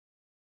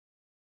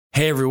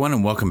Hey everyone,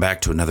 and welcome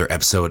back to another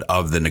episode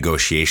of The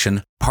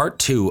Negotiation, part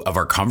 2 of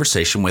our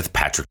conversation with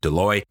Patrick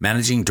Deloy,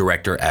 Managing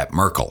Director at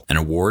Merkle, an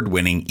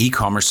award-winning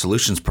e-commerce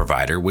solutions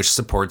provider which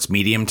supports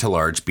medium to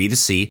large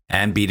B2C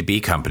and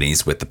B2B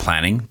companies with the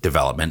planning,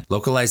 development,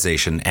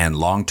 localization, and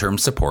long-term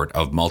support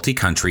of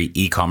multi-country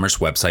e-commerce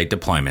website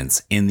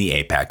deployments in the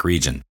APAC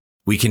region.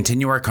 We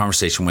continue our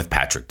conversation with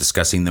Patrick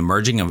discussing the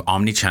merging of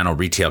omni-channel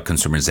retail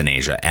consumers in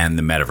Asia and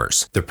the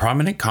metaverse, the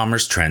prominent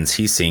commerce trends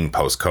he's seeing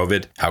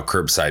post-COVID, how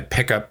curbside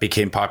pickup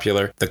became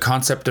popular, the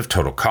concept of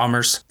total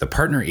commerce, the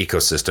partner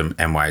ecosystem,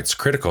 and why it's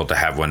critical to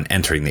have one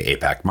entering the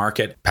APAC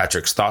market,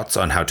 Patrick's thoughts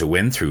on how to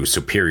win through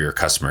superior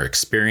customer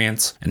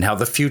experience, and how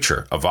the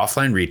future of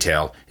offline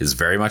retail is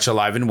very much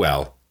alive and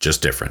well,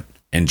 just different.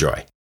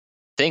 Enjoy.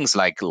 Things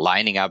like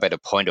lining up at a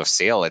point of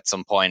sale at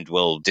some point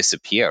will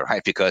disappear,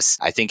 right? Because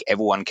I think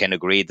everyone can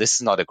agree this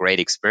is not a great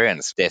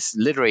experience. There's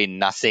literally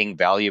nothing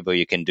valuable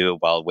you can do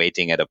while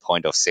waiting at a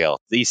point of sale.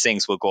 These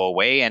things will go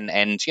away. And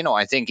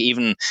I think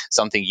even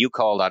something you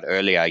called out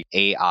earlier,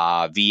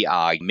 AR,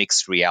 VR,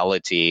 mixed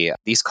reality,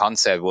 these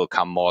concepts will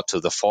come more to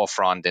the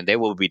forefront, and they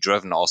will be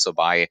driven also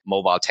by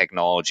mobile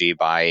technology,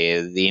 by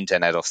the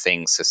Internet of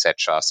Things,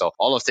 etc. So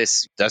all of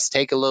this does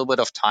take a little bit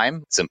of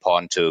time. It's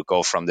important to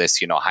go from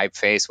this, hype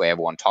phase where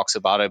everyone talks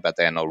about it, but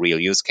there are no real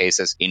use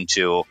cases,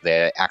 into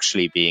there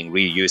actually being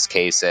real use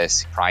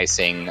cases.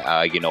 Pricing,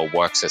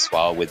 works as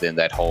well within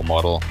that whole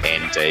model,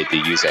 and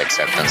the user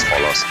acceptance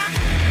follows.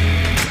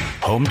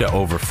 Home to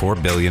over 4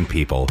 billion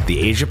people, the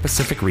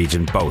Asia-Pacific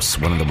region boasts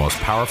one of the most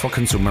powerful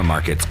consumer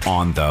markets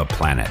on the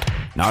planet.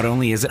 Not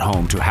only is it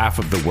home to half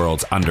of the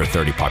world's under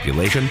 30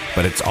 population,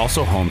 but it's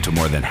also home to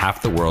more than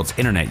half the world's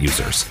internet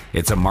users.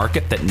 It's a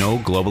market that no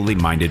globally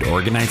minded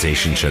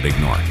organization should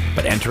ignore.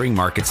 But entering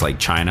markets like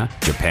China,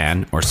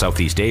 Japan, or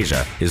Southeast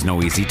Asia is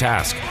no easy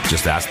task.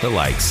 Just ask the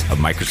likes of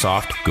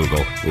Microsoft,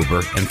 Google, Uber,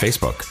 and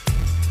Facebook.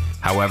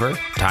 However,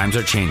 times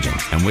are changing,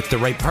 and with the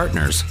right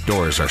partners,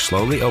 doors are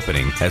slowly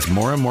opening as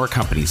more and more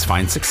companies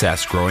find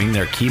success growing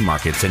their key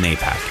markets in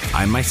APAC.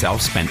 I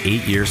myself spent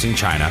 8 years in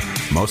China,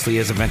 mostly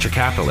as a venture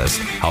capitalist,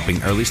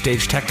 helping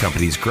early-stage tech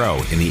companies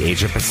grow in the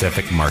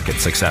Asia-Pacific market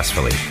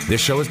successfully.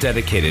 This show is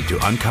dedicated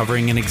to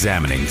uncovering and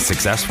examining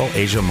successful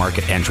Asia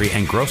market entry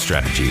and growth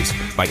strategies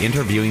by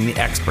interviewing the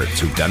experts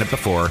who've done it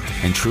before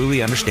and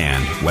truly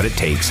understand what it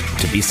takes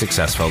to be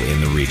successful in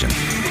the region.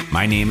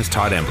 My name is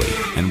Todd Embley,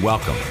 and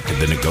welcome to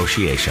The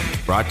Negotiation,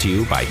 brought to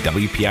you by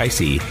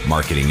WPIC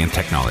Marketing and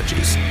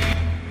Technologies.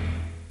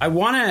 I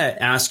want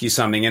to ask you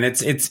something, and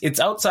it's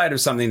outside of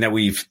something that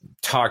we've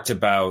talked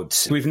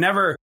about. We've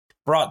never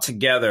brought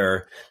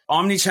together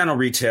omni-channel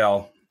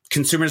retail,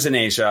 consumers in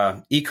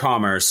Asia,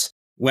 e-commerce,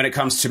 when it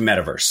comes to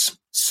metaverse.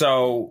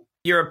 So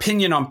your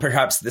opinion on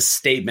perhaps the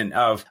statement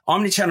of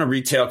omni-channel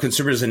retail,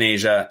 consumers in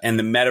Asia, and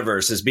the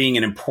metaverse as being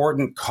an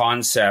important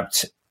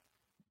concept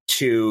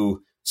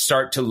to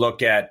start to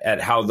look at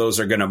how those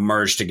are going to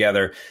merge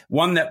together,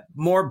 one that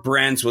more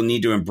brands will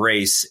need to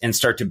embrace and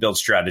start to build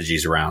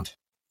strategies around.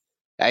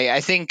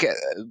 I think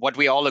what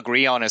we all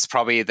agree on is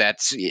probably that,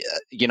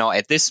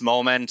 at this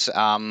moment,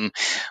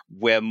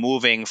 we're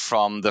moving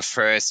from the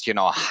first,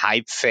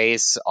 hype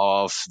phase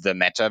of the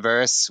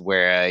metaverse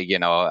where,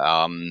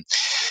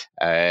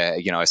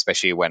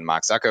 especially when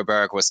Mark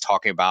Zuckerberg was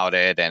talking about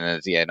it,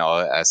 and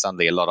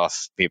suddenly a lot of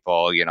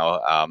people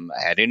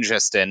had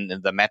interest in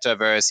the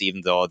metaverse, even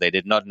though they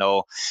did not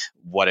know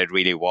what it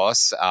really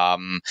was.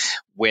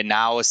 We're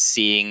now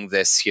seeing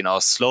this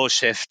slow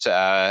shift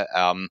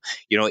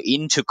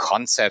into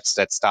concepts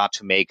that start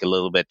to make a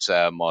little bit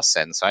more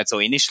sense, right? So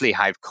initially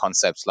hyped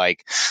concepts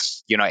like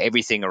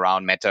everything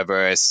around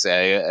metaverse,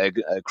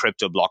 a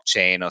crypto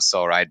blockchain or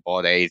so, right?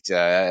 Bought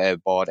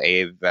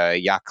a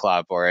yacht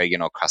club or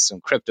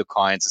custom crypto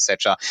coins,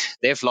 etc.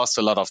 They've lost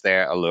a lot of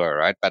their allure,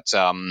 right? But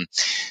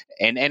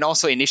and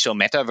also initial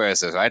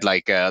metaverses, right?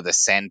 Like the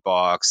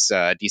Sandbox,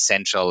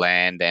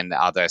 Decentraland, and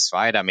others,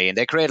 right? I mean,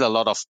 they created a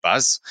lot of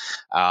buzz.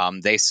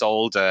 They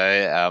sold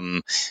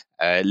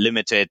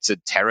limited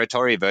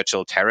territory,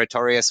 virtual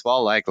territory as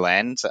well, like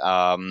land.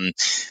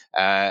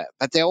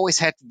 But they always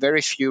had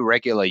very few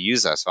regular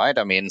users, right?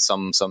 I mean,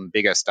 some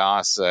bigger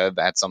stars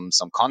had some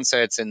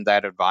concerts in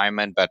that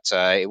environment, but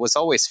it was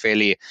always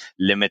fairly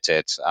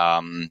limited.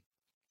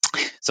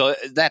 So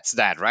that's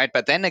that, right?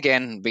 But then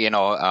again,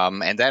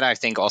 and that I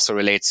think also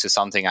relates to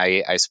something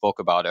I spoke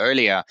about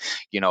earlier,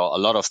 a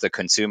lot of the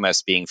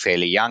consumers being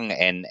fairly young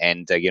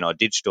and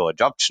digital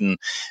adoption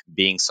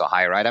being so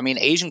high, right? I mean,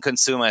 Asian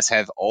consumers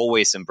have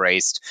always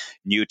embraced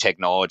new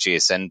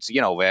technologies, and,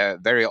 where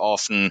very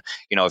often,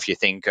 if you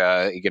think,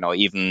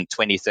 even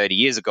 20, 30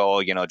 years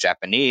ago,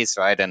 Japanese,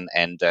 right?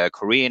 And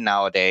Korean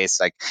nowadays,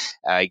 like,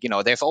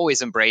 they've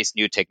always embraced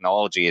new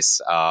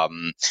technologies.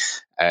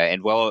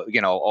 and well,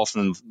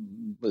 often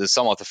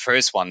some of the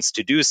first ones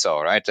to do so,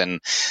 right?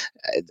 And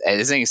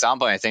as an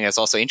example, I think it's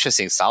also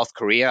interesting. South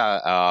Korea,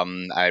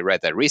 I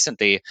read that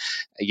recently,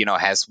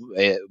 has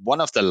one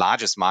of the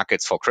largest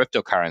markets for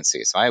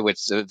cryptocurrencies, right? Which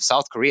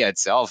South Korea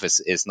itself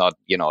is not,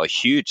 a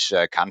huge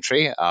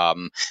country,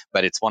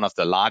 but it's one of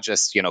the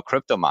largest,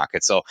 crypto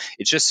markets. So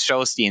it just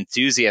shows the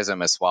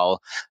enthusiasm as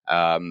well,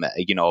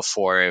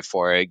 for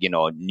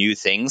new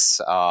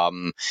things,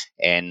 and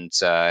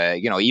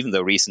even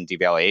the recent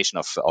devaluation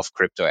of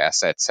crypto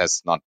assets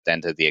has not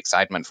dented the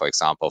excitement, for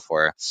example,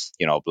 for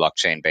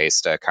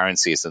blockchain-based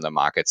currencies in the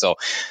market.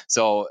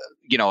 So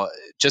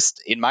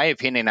just in my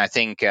opinion, I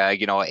think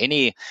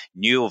any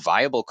new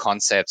viable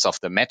concepts of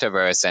the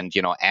metaverse, and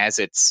as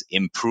it's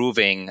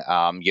improving,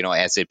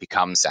 as it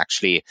becomes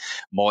actually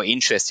more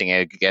interesting,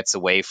 it gets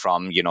away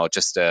from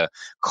just a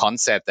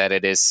concept that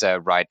it is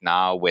right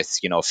now with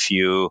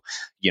few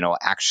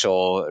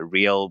actual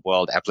real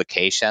world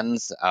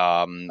applications.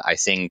 I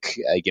think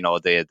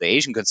the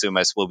Asian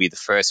consumers will be the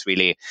first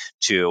really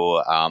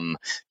to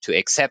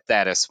accept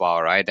that as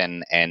well, right?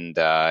 And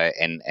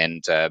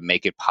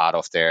make it part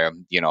of their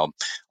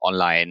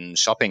online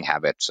shopping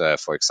habit,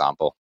 for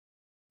example.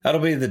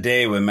 That'll be the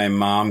day when my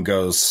mom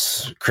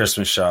goes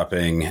Christmas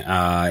shopping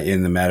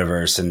in the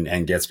metaverse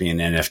and gets me an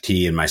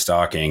NFT in my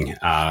stocking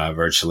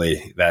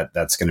virtually.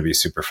 That's going to be a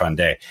super fun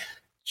day.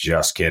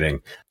 Just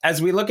kidding.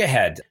 As we look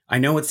ahead, I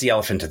know it's the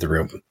elephant in the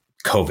room,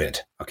 COVID.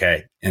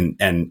 Okay, and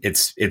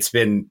it's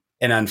been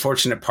an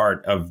unfortunate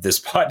part of this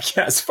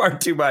podcast far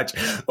too much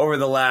over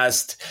the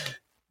last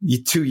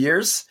 2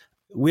 years.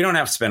 We don't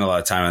have to spend a lot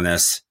of time on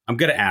this. I'm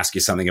going to ask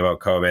you something about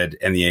COVID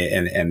and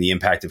the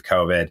impact of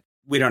COVID.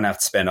 We don't have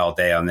to spend all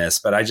day on this,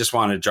 but I just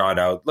want to draw it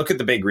out. Look at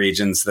the big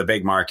regions, the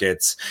big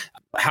markets.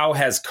 How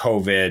has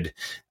COVID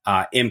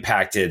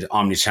impacted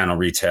omnichannel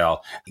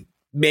retail?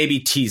 Maybe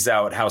tease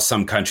out how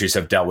some countries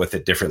have dealt with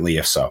it differently,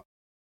 if so.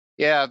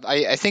 Yeah,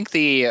 I think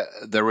the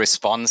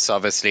response,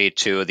 obviously,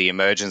 to the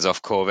emergence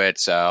of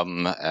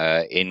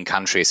COVID in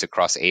countries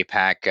across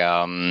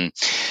APAC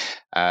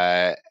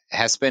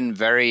has been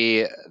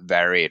very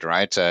varied,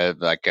 right?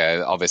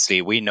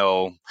 Obviously, we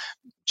know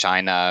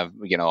China,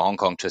 Hong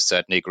Kong to a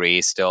certain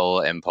degree still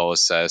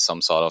impose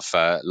some sort of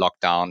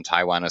lockdown.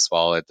 Taiwan as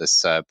well at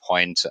this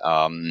point.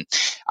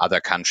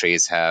 Other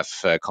countries have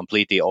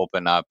completely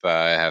opened up,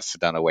 have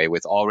done away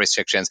with all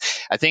restrictions.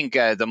 I think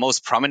the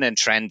most prominent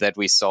trend that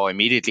we saw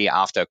immediately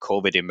after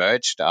COVID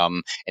emerged,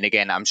 and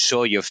again, I'm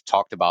sure you've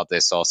talked about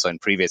this also in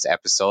previous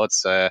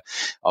episodes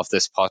of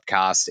this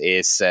podcast,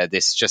 is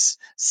this just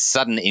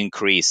sudden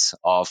increase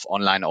of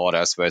online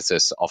orders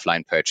versus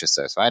offline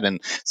purchases, right? And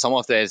some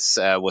of this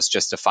was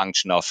just a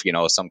function of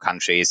some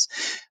countries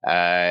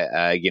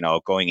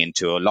going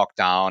into a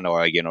lockdown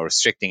or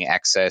restricting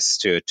access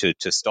to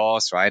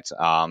stores, right?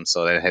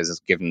 So that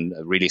has given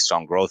a really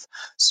strong growth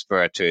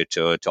spur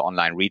to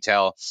online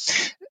retail.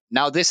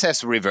 Now this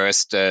has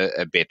reversed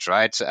a bit,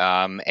 right?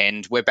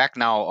 And we're back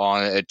now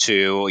on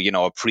to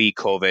a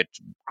pre-COVID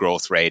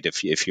growth rate,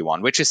 if you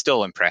want, which is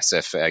still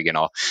impressive,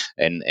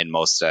 in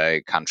most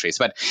countries.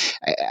 But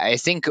I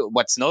think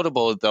what's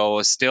notable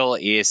though still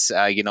is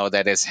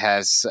that it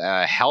has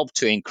helped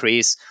to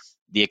increase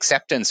the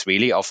acceptance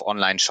really of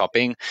online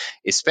shopping,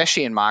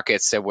 especially in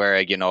markets that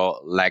were,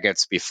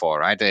 laggards before,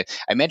 right?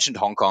 I mentioned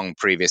Hong Kong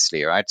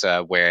previously, right?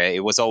 Where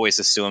it was always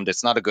assumed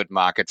it's not a good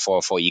market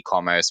for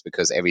e-commerce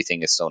because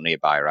everything is so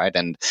nearby, right?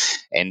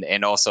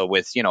 And also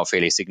with,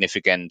 fairly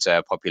significant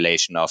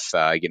population of,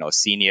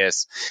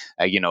 seniors,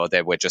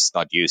 that were just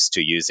not used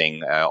to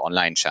using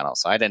online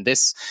channels, right? And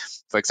this,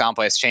 for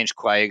example, has changed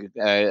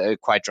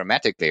quite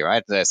dramatically,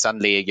 right?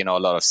 Suddenly, a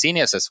lot of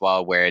seniors as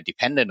well were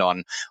dependent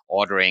on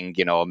ordering,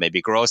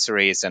 maybe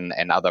groceries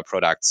and other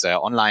products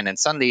online, and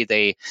suddenly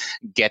they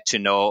get to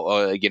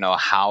know,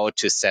 how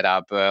to set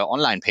up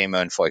online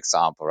payment, for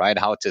example, right?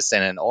 How to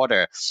send an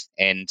order,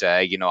 and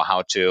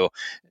how to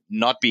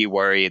not be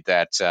worried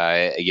that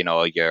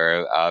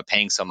you're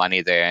paying some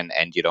money there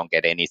and you don't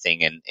get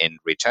anything in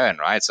return,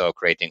 right? So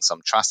creating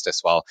some trust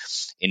as well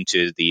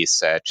into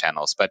these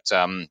channels, but.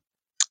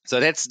 So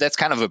that's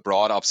kind of a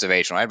broad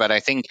observation, right? But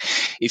I think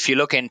if you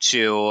look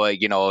into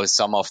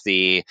some of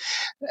the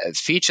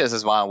features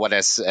as well, what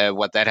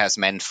that has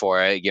meant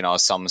for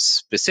some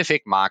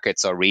specific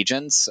markets or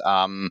regions,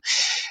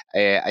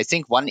 I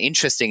think one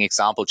interesting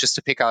example, just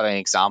to pick out an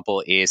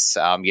example, is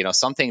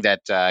something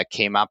that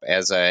came up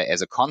as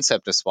a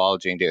concept as well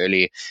during the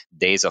early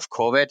days of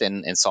COVID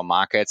in some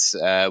markets,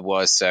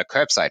 was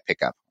curbside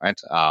pickup, right?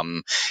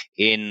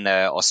 In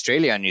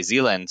Australia and New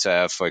Zealand,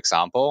 for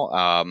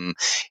example,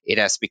 it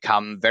has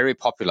become very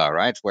popular,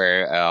 right?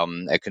 Where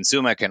a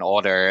consumer can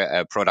order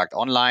a product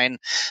online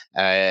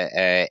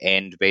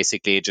and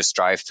basically just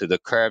drive to the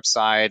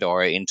curbside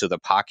or into the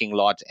parking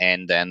lot,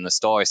 and then the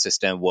store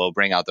assistant will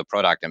bring out the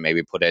product and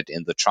maybe put it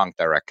in the trunk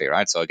directly,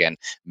 right? So again,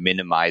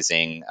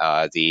 minimizing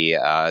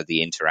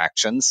the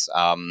interactions.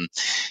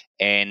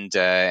 and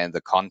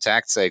the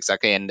contacts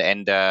exactly,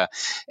 and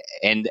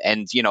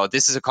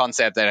this is a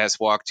concept that has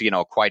worked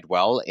quite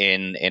well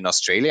in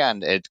Australia,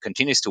 and it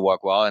continues to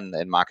work well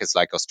in markets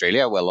like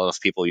Australia, where a lot of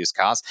people use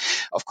cars.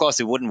 Of course,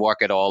 it wouldn't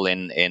work at all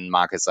in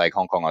markets like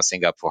Hong Kong or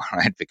Singapore,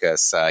 right?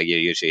 Because you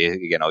usually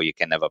you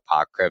can never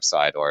park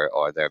curbside,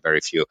 or there are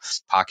very few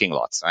parking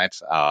lots, right?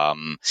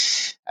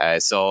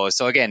 So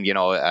again,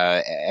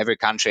 every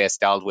country has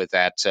dealt with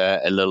that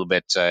a little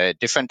bit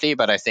differently,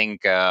 but I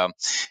think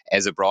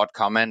as a broad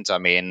comment, I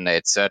mean,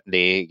 it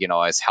certainly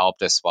has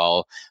helped as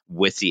well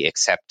with the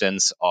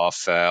acceptance of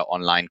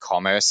online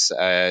commerce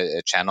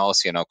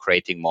channels,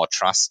 creating more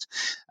trust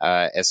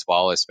as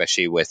well,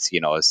 especially with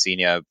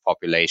senior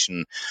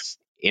population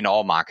in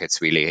all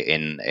markets, really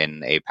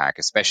in APAC,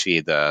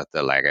 especially the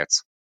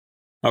laggards.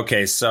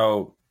 Okay,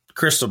 so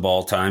crystal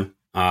ball time.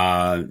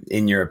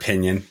 In your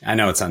opinion, I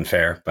know it's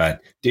unfair,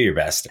 but do your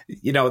best.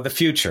 The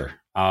future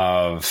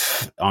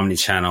of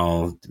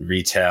omni-channel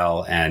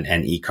retail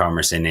and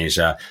e-commerce in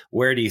Asia,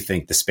 where do you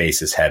think the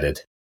space is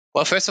headed?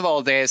 Well, first of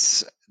all,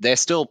 there's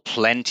still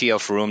plenty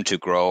of room to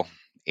grow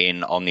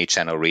in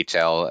omni-channel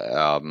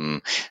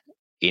retail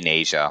in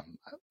Asia.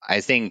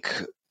 I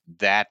think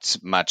that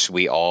much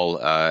we all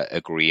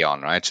agree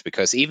on, right?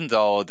 Because even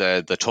though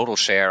the total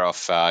share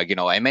of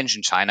I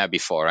mentioned China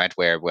before, right,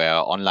 where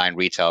online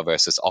retail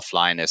versus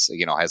offline is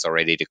has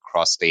already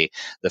crossed the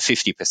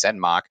 50%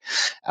 mark,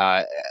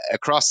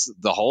 across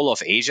the whole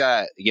of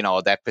Asia,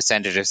 that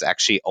percentage is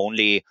actually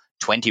only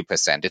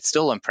 20%. It's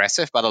still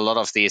impressive, but a lot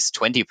of these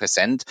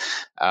 20%,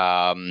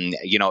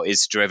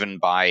 is driven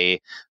by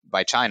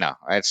China,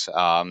 right?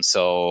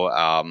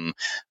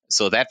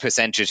 So that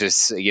percentage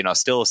is,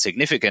 still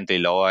significantly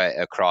lower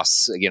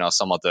across,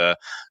 some of the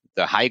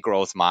high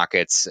growth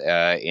markets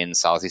in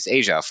Southeast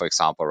Asia, for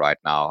example, right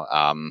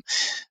now.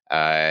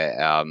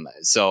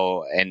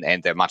 So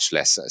they're much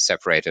less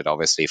separated,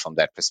 obviously, from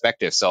that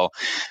perspective. So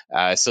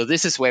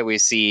this is where we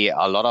see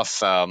a lot of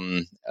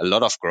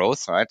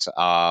growth, right?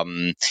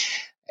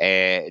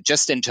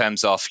 Just in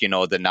terms of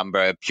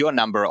the pure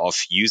number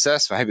of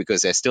users, right?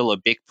 Because there's still a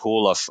big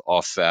pool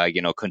of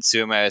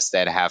consumers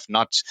that have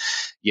not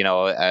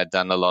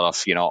done a lot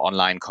of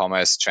online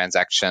commerce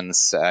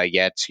transactions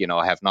yet.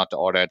 Have not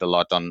ordered a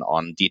lot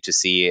on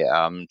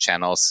D2C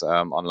channels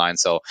online.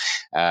 So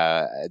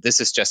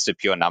this is just a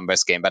pure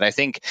numbers game. But I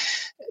think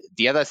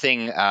the other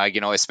thing,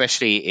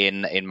 especially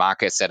in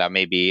markets that are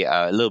maybe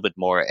a little bit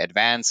more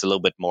advanced, a little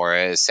bit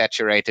more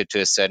saturated to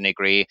a certain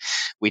degree,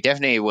 we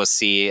definitely will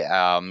see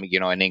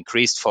an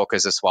increased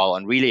focus as well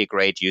on really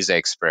great user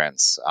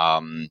experience.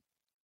 Also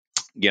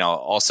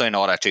in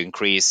order to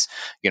increase,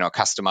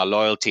 customer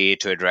loyalty,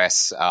 to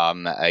address,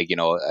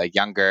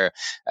 younger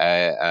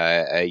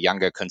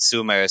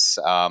consumers.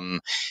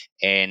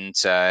 And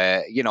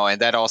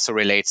that also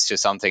relates to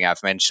something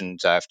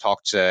I've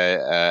talked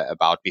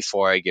about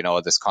before,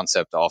 this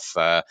concept of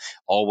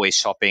always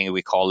shopping.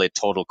 We call it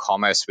total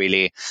commerce,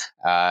 really,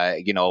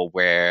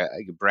 where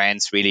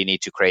brands really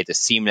need to create a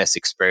seamless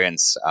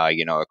experience,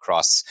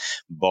 across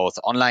both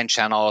online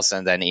channels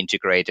and then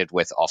integrated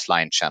with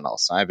offline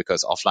channels, right?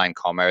 Because offline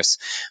commerce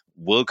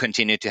will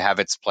continue to have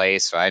its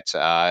place, right?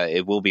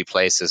 It will be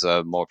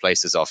more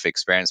places of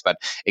experience. But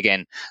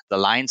again, the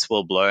lines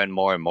will blur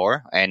more and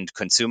more, and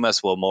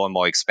consumers will more and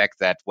more expect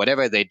that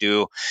whatever they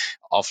do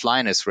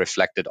offline is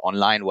reflected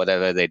online.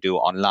 Whatever they do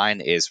online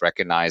is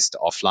recognized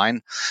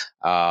offline.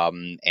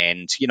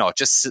 And,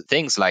 just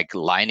things like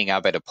lining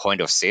up at a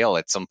point of sale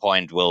at some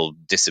point will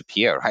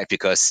disappear, right?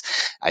 Because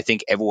I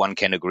think everyone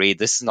can agree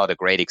this is not a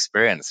great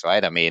experience,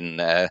 right? I mean,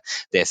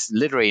 there's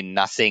literally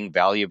nothing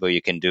valuable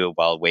you can do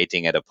while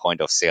waiting at a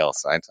point of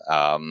sales, right?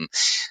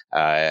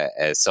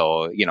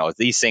 So,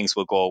 these things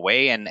will go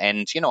away. And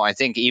I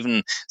think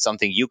even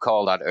something you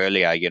called out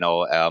earlier,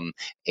 AR,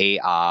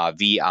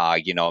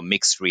 VR,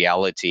 mixed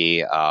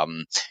reality,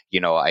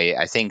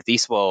 I think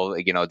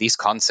these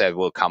concepts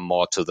will come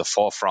more to the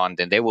forefront,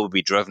 and they will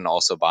be driven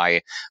also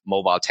by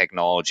mobile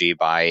technology,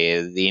 by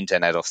the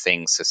Internet of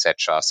Things,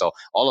 etc. So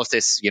all of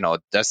this,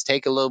 does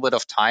take a little bit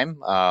of time.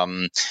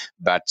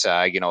 But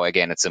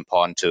again, it's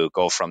important to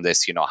go from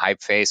this,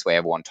 hype phase where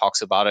everyone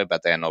talks about it,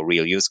 but there are no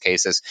real use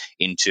cases,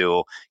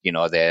 into,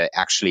 there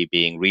actually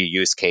being real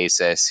use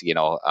cases.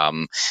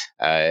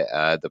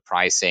 The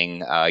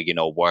pricing,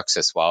 works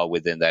as well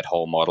within that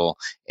whole model,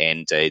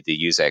 and the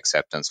user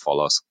acceptance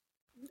follows.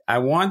 I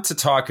want to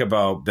talk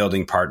about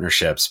building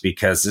partnerships,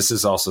 because this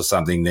is also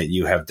something that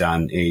you have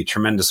done a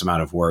tremendous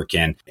amount of work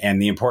in,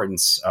 and the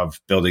importance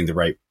of building the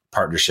right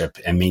partnership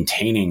and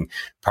maintaining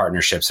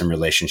partnerships and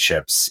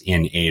relationships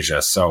in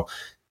Asia. So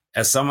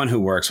as someone who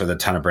works with a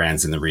ton of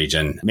brands in the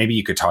region, maybe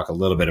you could talk a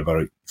little bit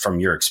about, from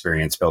your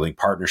experience, building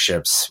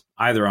partnerships,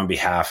 either on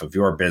behalf of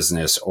your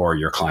business or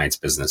your client's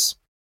business.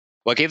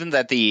 Well, given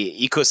that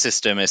the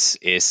ecosystem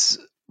is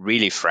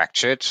really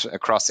fractured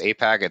across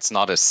APAC, it's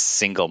not a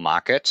single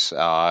market.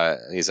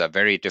 These are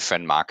very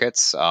different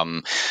markets.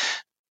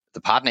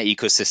 The partner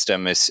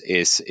ecosystem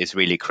is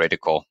really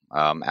critical,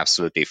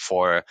 absolutely,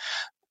 for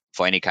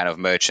any kind of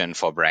merchant,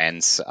 for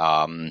brands,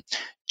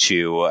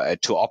 to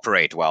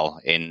operate well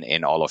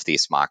in all of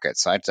these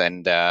markets, right?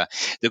 And the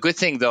good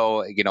thing,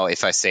 though,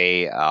 if I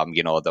say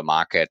the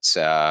market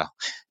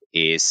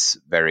is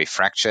very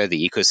fractured,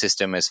 the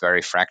ecosystem is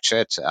very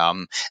fractured.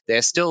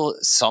 There's still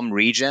some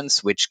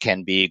regions which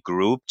can be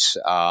grouped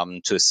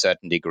to a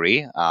certain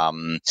degree,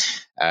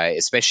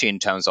 especially in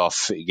terms of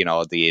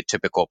the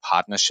typical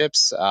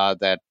partnerships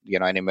that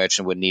an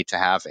emergent would need to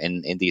have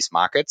in these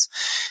markets,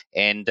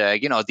 and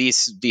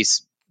these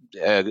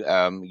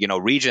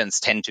regions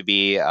tend to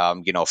be,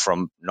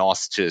 from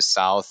north to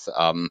south.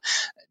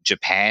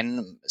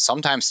 Japan,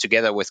 sometimes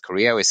together with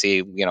Korea, we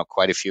see,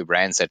 quite a few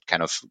brands that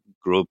kind of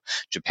group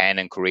Japan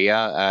and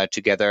Korea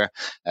together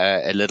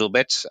a little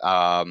bit.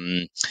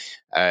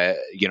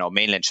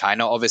 Mainland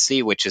China,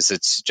 obviously, which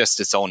is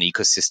just its own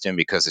ecosystem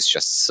because it's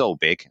just so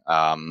big.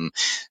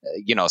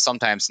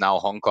 Sometimes now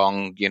Hong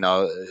Kong,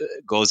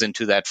 goes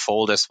into that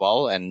fold as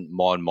well, and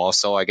more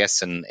so, I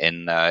guess, in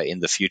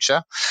the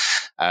future.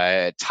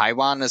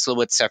 Taiwan is a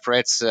little bit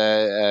separate.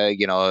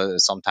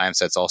 Sometimes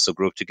that's also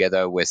grouped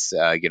together with,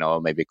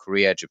 maybe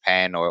Korea,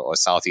 Japan, or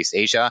Southeast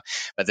Asia.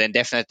 But then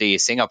definitely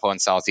Singapore and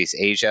Southeast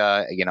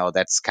Asia,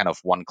 that's kind of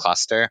one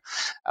cluster.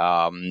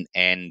 And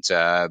then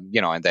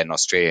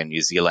Australia and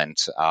New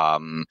Zealand.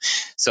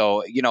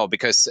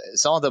 Because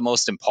some of the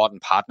most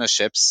important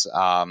partnerships,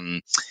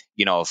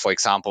 for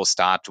example,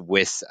 start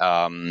with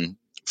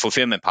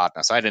fulfillment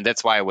partners, right? And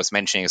that's why I was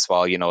mentioning as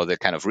well, the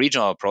kind of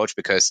regional approach,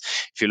 because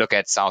if you look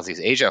at Southeast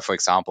Asia, for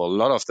example, a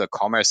lot of the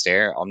commerce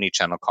there,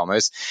 omni-channel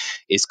commerce,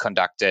 is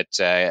conducted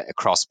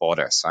across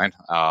borders, right?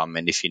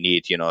 And if you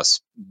need,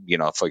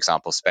 for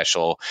example,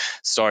 special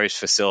storage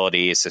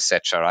facilities,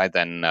 etc., right,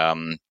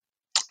 then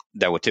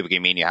that would typically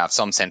mean you have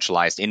some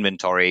centralized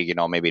inventory,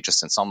 maybe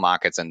just in some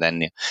markets, and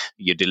then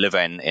you deliver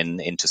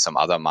into some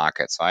other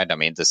markets, right? I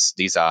mean,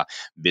 these are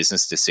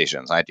business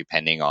decisions, right?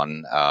 Depending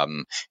on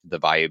the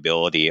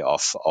viability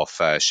of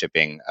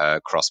shipping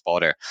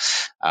cross-border.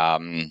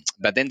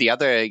 But then the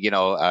other,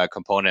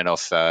 component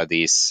of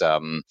these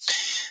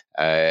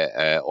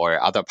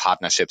or other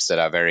partnerships that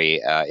are very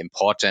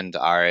important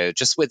are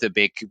just with the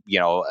big,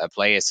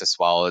 players as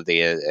well.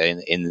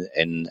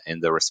 In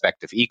the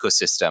respective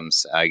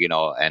ecosystems,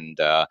 and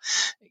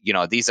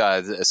these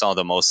are some of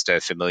the most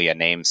familiar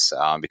names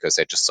because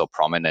they're just so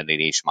prominent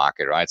in each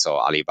market, right? So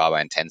Alibaba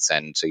and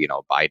Tencent,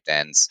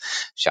 ByteDance,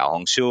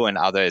 Xiaohongshu, and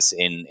others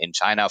in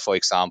China, for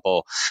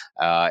example,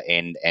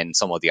 and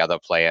some of the other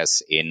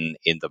players in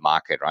the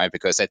market, right?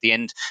 Because at the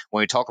end,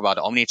 when we talk about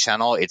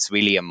omni-channel, it's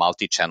really a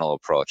multi-channel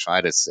approach,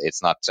 right?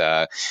 It's not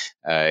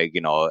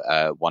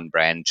one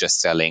brand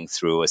just selling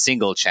through a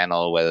single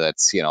channel, whether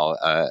that's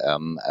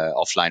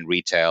offline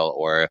retail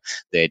or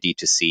the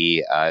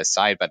D2C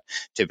side, but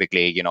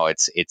typically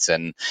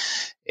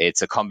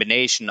it's a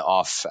combination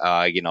of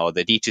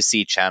the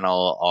D2C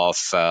channel, of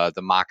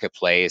the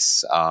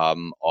marketplace, of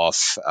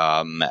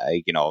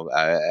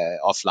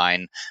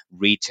offline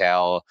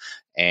retail,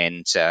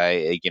 and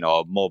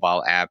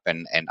mobile app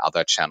and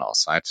other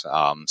channels, right?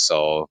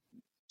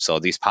 So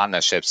these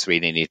partnerships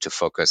really need to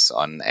focus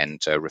on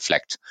and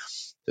reflect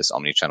this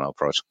omni-channel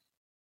approach.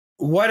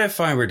 What if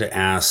I were to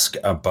ask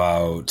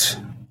about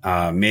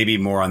maybe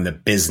more on the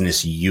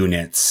business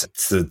units?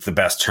 It's the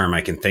best term I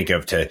can think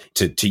of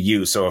to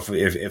use. So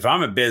if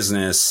I'm a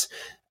business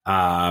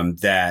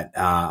that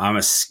I'm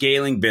a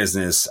scaling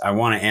business, I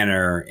want to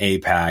enter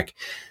APAC,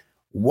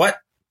 what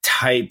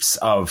types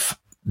of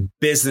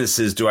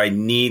businesses do I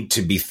need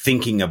to be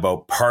thinking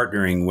about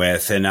partnering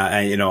with? And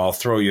I'll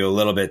throw you a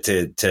little bit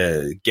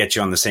to get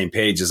you on the same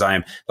page as I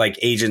am, like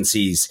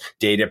agencies,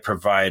 data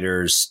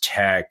providers,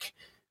 tech,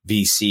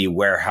 VC,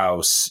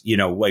 warehouse,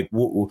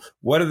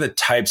 what are the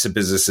types of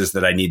businesses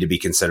that I need to be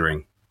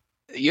considering?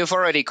 You've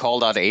already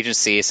called out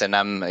agencies, and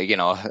I'm,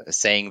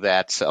 saying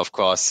that, of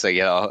course,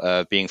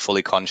 being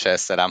fully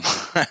conscious that I'm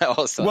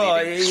also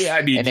an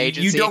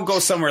agency. You don't go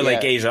somewhere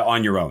like Asia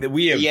on your own.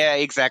 We have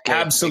exactly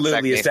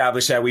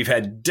established that. We've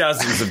had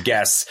dozens of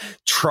guests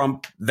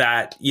trump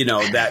that,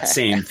 that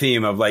same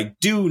theme of like,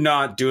 do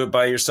not do it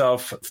by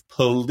yourself,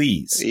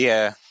 please.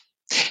 Yeah.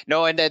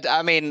 No, and that,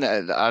 I mean,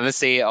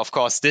 honestly, of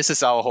course, this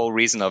is our whole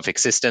reason of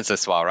existence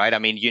as well, right? I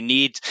mean, you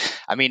need,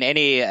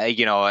 any,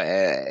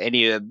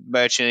 any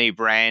merchant, any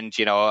brand,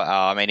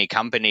 any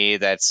company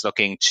that's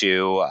looking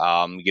to,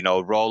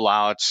 roll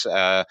out,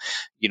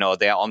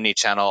 their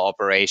omni-channel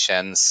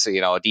operations,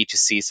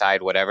 D2C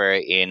side, whatever,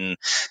 in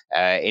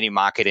any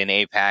market in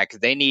APAC,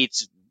 they need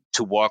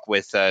to work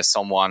with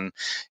someone,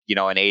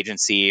 an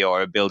agency,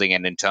 or building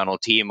an internal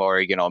team, or,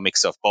 a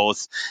mix of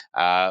both,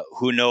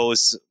 who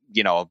knows,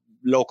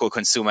 local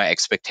consumer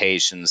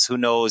expectations, who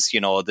knows,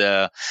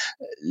 the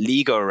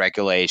legal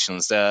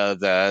regulations,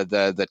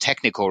 the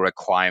technical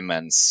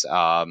requirements,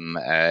 and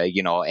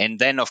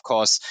then, of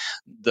course,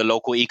 the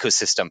local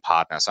ecosystem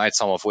partners, right?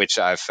 Some of which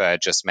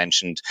I've just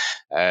mentioned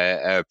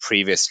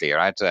previously,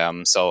 right?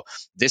 So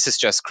this is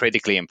just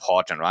critically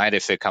important, right?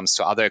 If it comes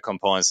to other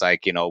components,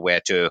 like,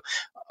 where to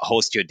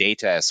host your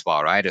data as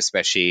well, right?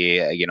 Especially,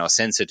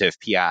 sensitive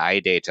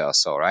PII data or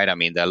so, right? I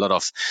mean, there are a lot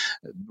of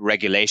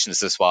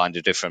regulations as well in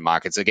the different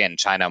markets. Again,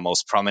 China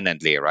most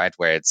prominently, right?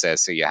 Where it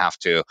says you have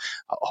to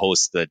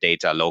host the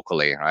data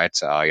locally, right?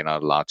 You're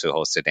not allowed to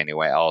host it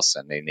anywhere else,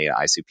 and they need an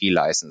ICP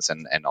license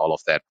and all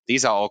of that.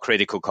 These are all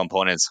critical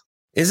components.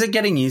 Is it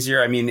getting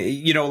easier? I mean,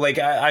 like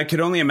I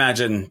could only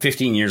imagine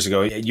 15 years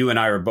ago, you and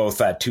I were both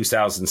that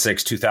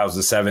 2006,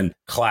 2007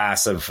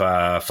 class of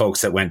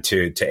folks that went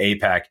to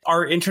APAC.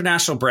 Are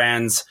international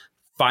brands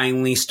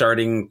finally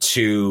starting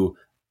to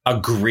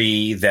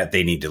agree that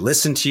they need to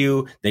listen to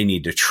you, they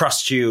need to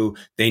trust you,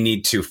 they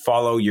need to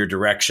follow your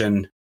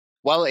direction?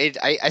 Well,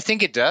 I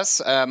think it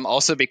does.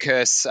 Also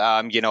because,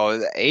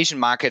 Asian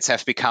markets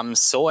have become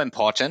so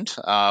important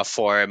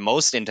for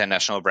most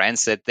international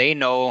brands that they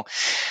know,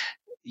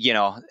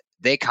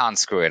 they can't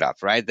screw it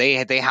up, right?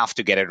 They have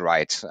to get it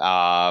right.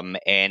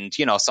 And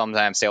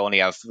sometimes they only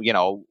have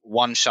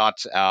one shot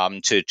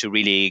to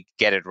really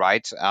get it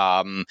right.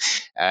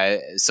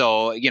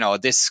 So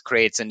this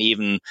creates an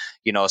even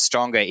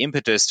stronger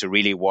impetus to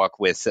really work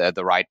with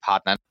the right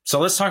partner. So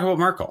let's talk about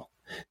Merkle.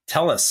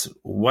 Tell us,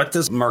 what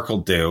does Merkle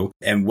do,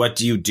 and what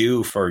do you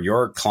do for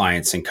your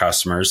clients and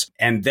customers?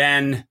 And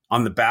then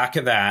on the back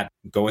of that,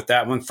 go with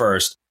that one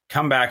first.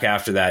 Come back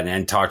after that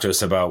and talk to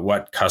us about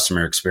what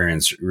customer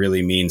experience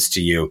really means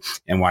to you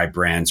and why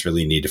brands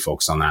really need to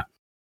focus on that.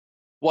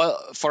 Well,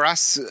 for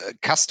us,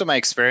 customer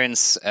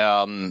experience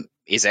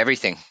is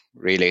everything,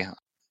 really.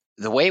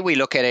 The way we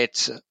look at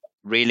it,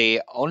 really,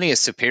 only a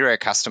superior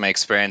customer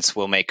experience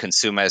will make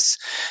consumers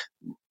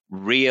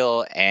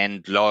real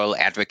and loyal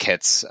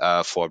advocates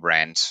for a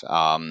brand.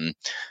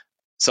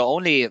 So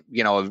only,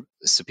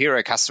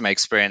 superior customer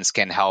experience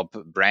can help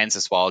brands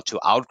as well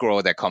to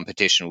outgrow their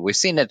competition. We've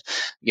seen it,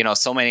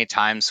 so many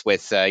times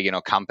with,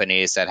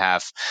 companies that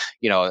have,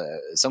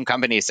 some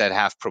companies that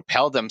have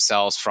propelled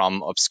themselves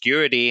from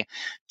obscurity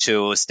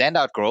to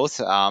standout growth.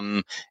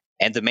 And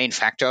the main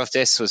factor of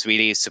this was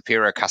really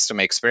superior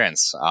customer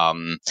experience.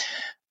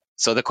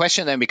 So the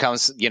question then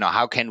becomes,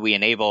 how can we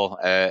enable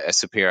a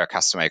superior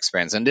customer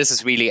experience? And this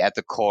is really at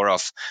the core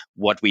of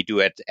what we do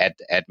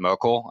at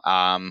Merkle.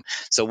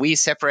 So we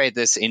separate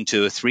this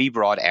into three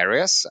broad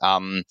areas.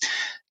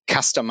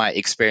 Customer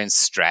experience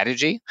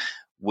strategy,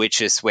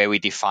 which is where we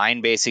define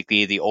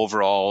basically the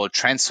overall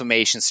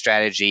transformation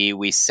strategy.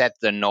 We set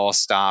the North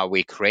Star,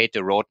 we create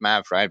the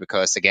roadmap, right?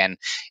 Because again,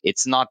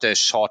 it's not a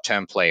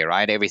short-term play,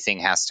 right?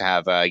 Everything has to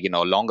have a,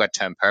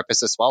 longer-term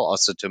purpose as well,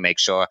 also to make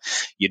sure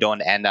you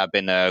don't end up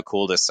in a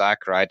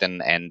cul-de-sac, right?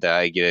 And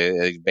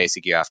you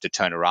basically have to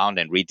turn around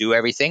and redo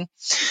everything.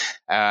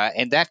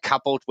 And that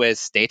coupled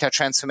with data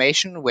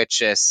transformation,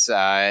 which is,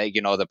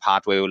 the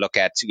part where we look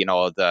at,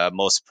 the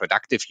most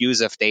productive use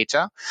of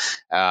data,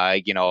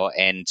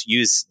 and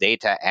use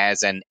data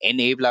as an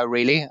enabler,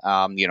 really.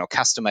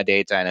 Customer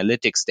data,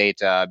 analytics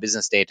data,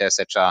 business data,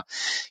 etc.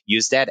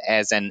 Use that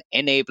as an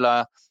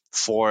enabler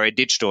for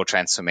digital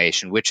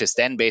transformation, which is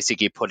then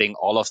basically putting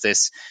all of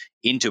this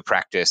into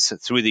practice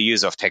through the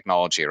use of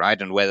technology,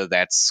 right? And whether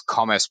that's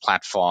commerce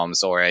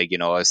platforms or, a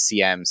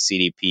CM,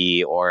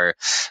 CDP, or,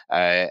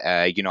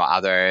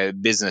 other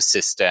business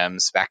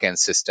systems, backend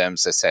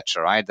systems,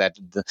 etc., right?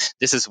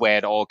 This is where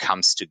it all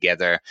comes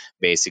together,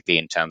 basically,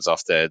 in terms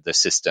of the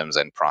systems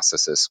and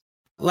processes.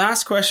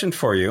 Last question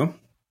for you.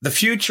 The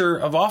future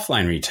of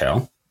offline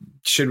retail.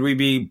 Should we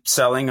be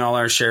selling all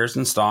our shares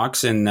and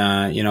stocks in,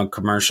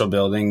 commercial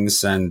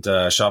buildings and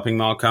shopping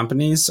mall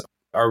companies?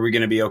 Are we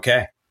going to be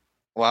okay?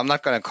 Well, I'm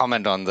not going to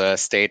comment on the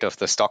state of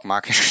the stock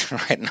market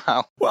right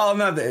now. Well,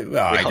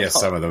 I guess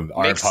some of them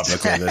are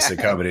publicly listed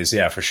companies.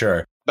 Yeah, for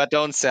sure. But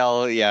don't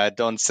sell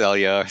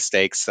your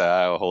stakes,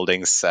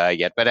 holdings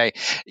yet. But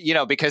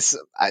because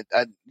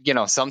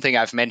something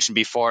I've mentioned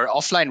before,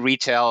 offline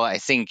retail, I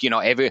think,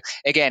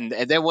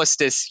 there was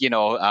this,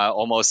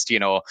 almost,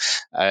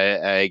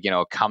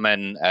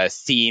 common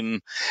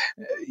theme,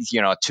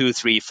 2,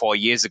 3, 4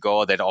 years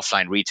ago that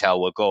offline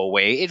retail will go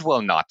away. It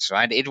will not,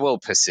 right? It will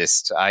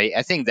persist.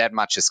 I think that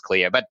much is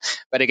clear. But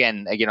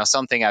again,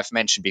 something I've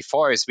mentioned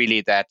before is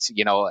really that,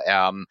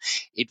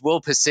 it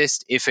will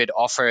persist if it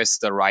offers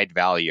the right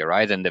value,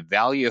 right? And the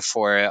value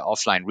for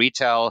offline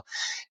retail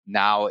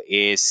now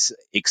is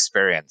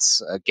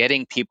experience,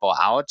 getting people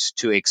out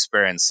to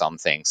experience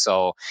something.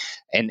 So,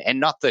 and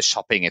not the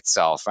shopping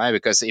itself, right?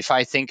 Because if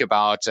I think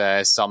about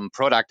some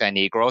product I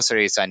need,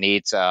 groceries I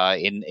need,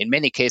 in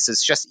many cases,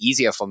 it's just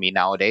easier for me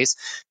nowadays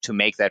to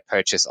make that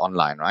purchase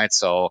online, right?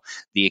 So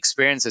the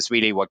experience is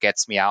really what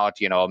gets me out,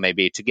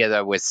 maybe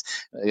together with,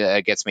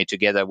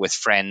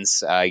 friends,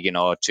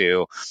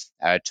 to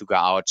go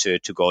out,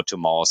 to go to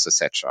malls,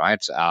 etc.,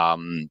 right?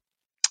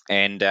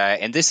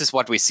 And this is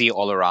what we see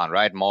all around,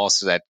 right?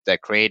 Malls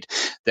that create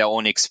their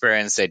own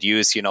experience, that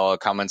use a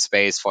common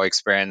space for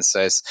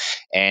experiences,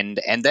 and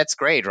that's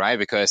great, right?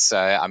 Because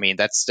I mean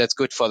that's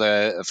good for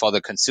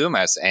the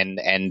consumers,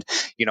 and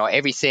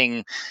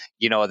everything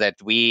that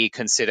we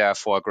consider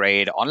for a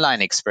great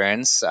online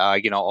experience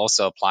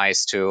also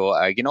applies to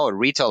a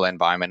retail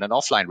environment, an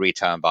offline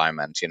retail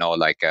environment.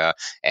 Like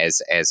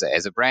as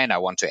a brand, I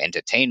want to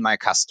entertain my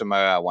customer,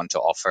 I want to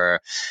offer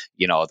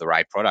the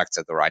right products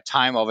at the right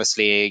time.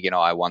 Obviously,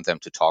 I want them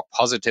to talk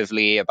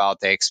positively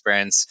about their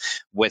experience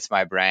with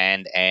my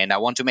brand, and I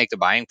want to make the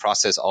buying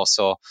process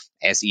also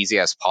as easy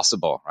as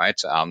possible, right?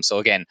 So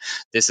again,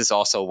 this is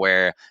also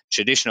where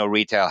traditional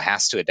retail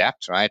has to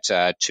adapt, right?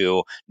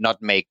 To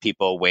not make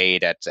people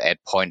wait at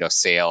point of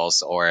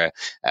sales, or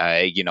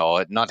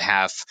not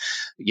have,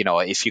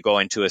 if you go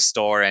into a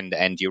store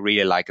and you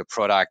really like a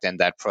product and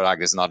that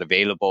product is not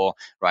available,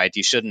 right?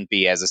 You shouldn't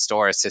be, as a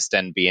store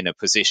assistant, be in a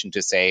position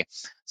to say,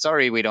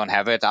 sorry, we don't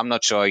have it. I'm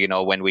not sure,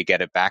 when we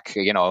get it back,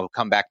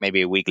 come back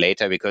maybe a week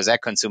later, because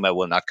that consumer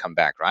will not come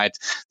back, right?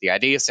 The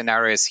ideal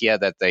scenario is here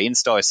that the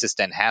in-store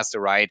assistant has the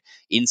right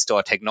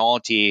in-store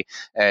technology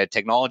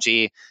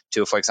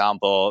to, for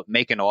example,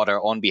 make an order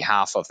on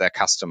behalf of their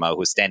customer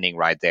who's standing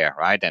right there,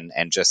 right?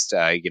 And just,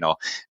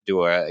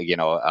 do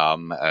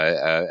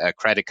a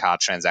credit card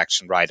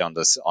transaction right on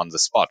the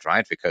spot,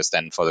 right? Because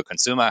then for the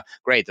consumer,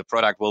 great, the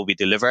product will be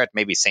delivered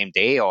maybe same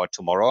day or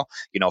tomorrow,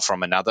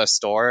 from another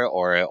store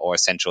or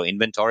central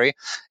inventory.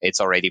 It's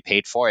already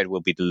paid for. It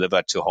will be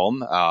delivered to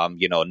home,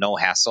 no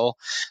hassle.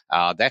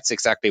 That's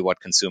exactly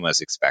what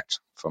consumers expect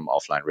from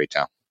offline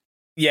retail.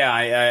 Yeah,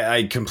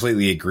 I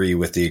completely agree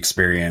with the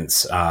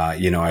experience.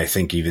 I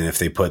think even if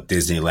they put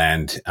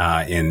Disneyland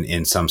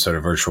in some sort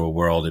of virtual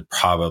world, it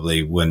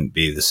probably wouldn't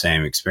be the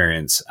same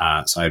experience.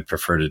 So I'd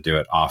prefer to do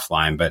it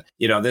offline. But,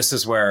 this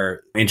is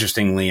where,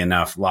 interestingly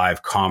enough,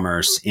 live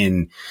commerce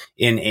in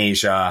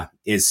Asia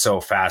is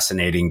so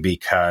fascinating,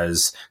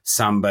 because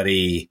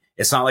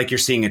it's not like you're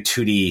seeing a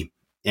 2D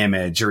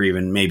image or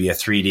even maybe a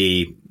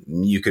 3D.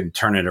 You can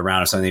turn it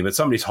around or something, but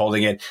somebody's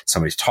holding it,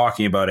 somebody's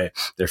talking about it,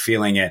 they're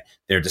feeling it,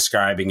 they're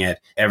describing it,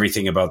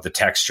 everything about the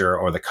texture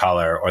or the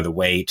color or the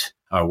weight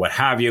or what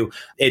have you.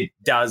 It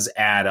does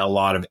add a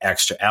lot of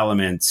extra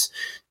elements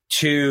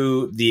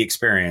to the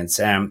experience.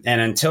 And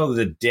until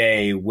the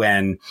day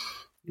when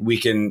we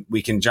can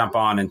jump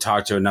on and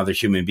talk to another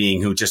human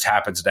being who just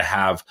happens to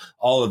have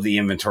all of the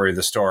inventory of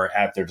the store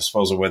at their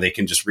disposal, where they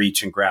can just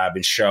reach and grab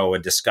and show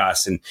and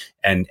discuss and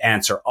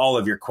answer all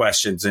of your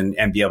questions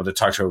and be able to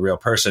talk to a real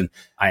person.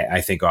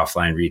 I think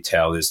offline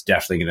retail is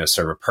definitely going to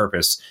serve a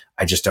purpose.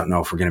 I just don't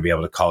know if we're going to be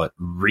able to call it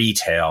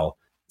retail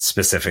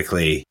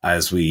specifically,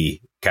 as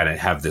we kind of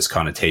have this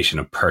connotation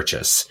of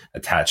purchase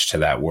attached to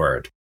that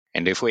word.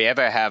 And if we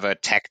ever have a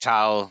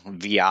tactile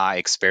VR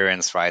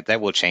experience, right,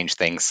 that will change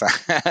things.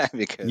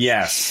 Because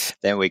yes,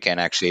 then we can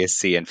actually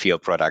see and feel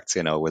products,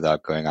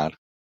 without going out.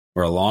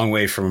 We're a long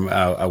way from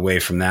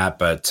away from that,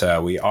 but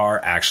we are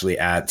actually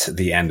at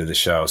the end of the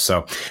show.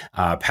 So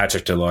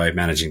Patrick Deloy,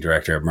 Managing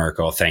Director of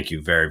Merkle, thank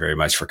you very, very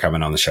much for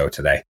coming on the show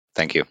today.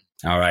 Thank you.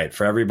 All right.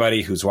 For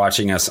everybody who's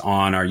watching us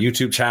on our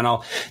YouTube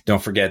channel,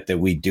 don't forget that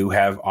we do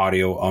have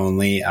audio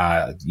only.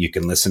 You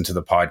can listen to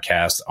the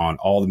podcast on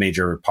all the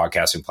major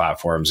podcasting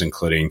platforms,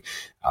 including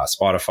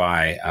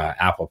Spotify,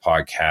 Apple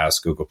Podcasts,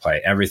 Google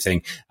Play.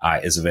 Everything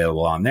is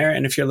available on there.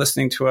 And if you're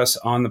listening to us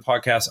on the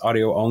podcast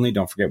audio only,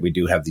 don't forget we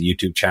do have the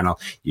YouTube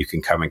channel. You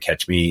can come and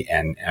catch me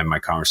and my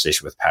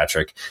conversation with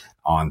Patrick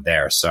on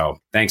there. So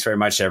thanks very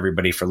much to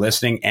everybody for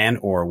listening and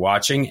or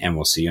watching, and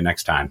we'll see you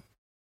next time.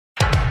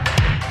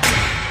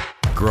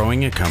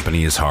 Growing a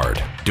company is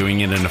hard.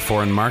 Doing it in a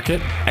foreign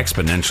market,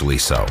 exponentially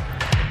so.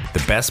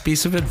 The best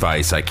piece of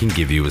advice I can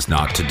give you is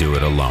not to do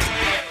it alone.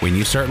 When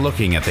you start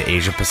looking at the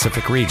Asia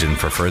Pacific region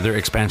for further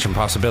expansion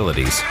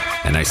possibilities,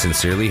 and I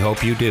sincerely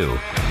hope you do,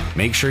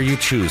 make sure you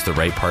choose the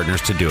right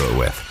partners to do it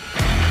with.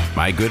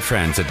 My good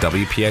friends at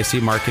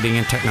WPIC Marketing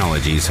and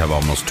Technologies have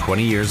almost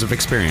 20 years of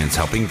experience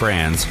helping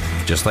brands,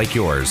 just like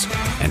yours,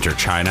 enter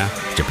China,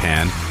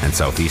 Japan, and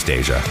Southeast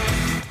Asia.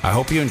 I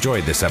hope you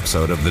enjoyed this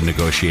episode of The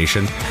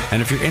Negotiation,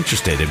 and if you're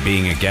interested in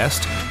being a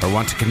guest or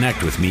want to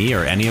connect with me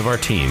or any of our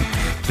team,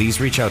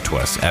 please reach out to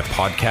us at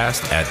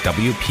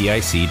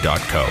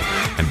podcast@wpic.co,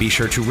 and be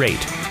sure to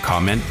rate,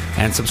 comment,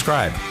 and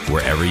subscribe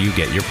wherever you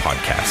get your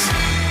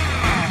podcasts.